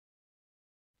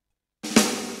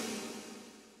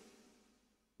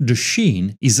The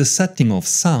Sheen is a setting of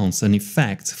sounds and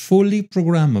effects fully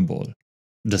programmable.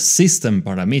 The system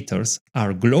parameters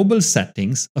are global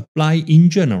settings applied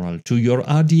in general to your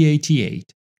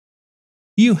RD88.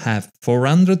 You have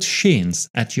 400 Sheens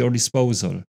at your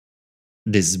disposal.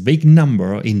 This big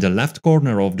number in the left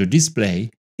corner of the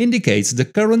display indicates the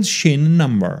current Sheen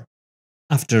number.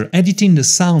 After editing the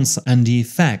sounds and the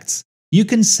effects, you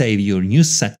can save your new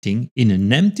setting in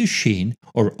an empty Sheen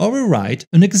or overwrite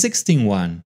an existing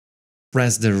one.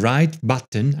 Press the right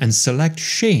button and select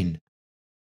Sheen.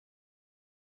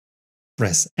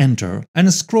 Press Enter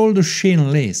and scroll the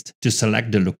Sheen list to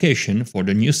select the location for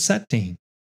the new setting.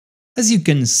 As you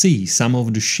can see, some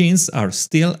of the Sheens are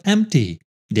still empty.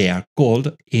 They are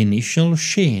called Initial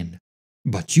Sheen.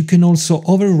 But you can also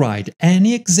override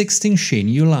any existing Sheen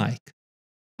you like.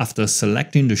 After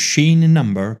selecting the Sheen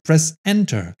number, press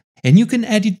Enter, and you can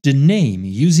edit the name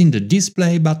using the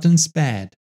display button's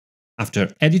pad.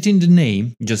 After editing the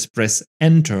name, just press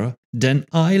Enter, then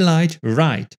highlight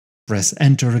Right. Press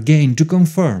Enter again to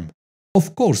confirm.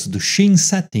 Of course, the Sheen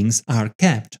settings are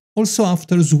kept also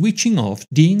after switching off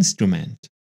the instrument.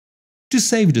 To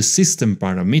save the system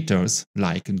parameters,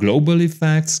 like global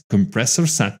effects, compressor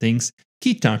settings,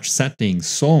 key touch settings,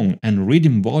 song and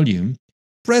rhythm volume,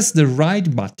 press the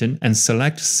right button and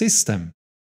select System.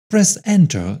 Press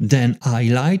Enter, then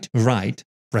highlight Right,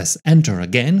 press Enter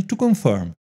again to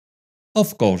confirm.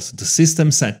 Of course, the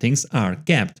system settings are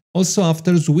kept also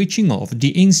after switching off the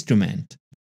instrument.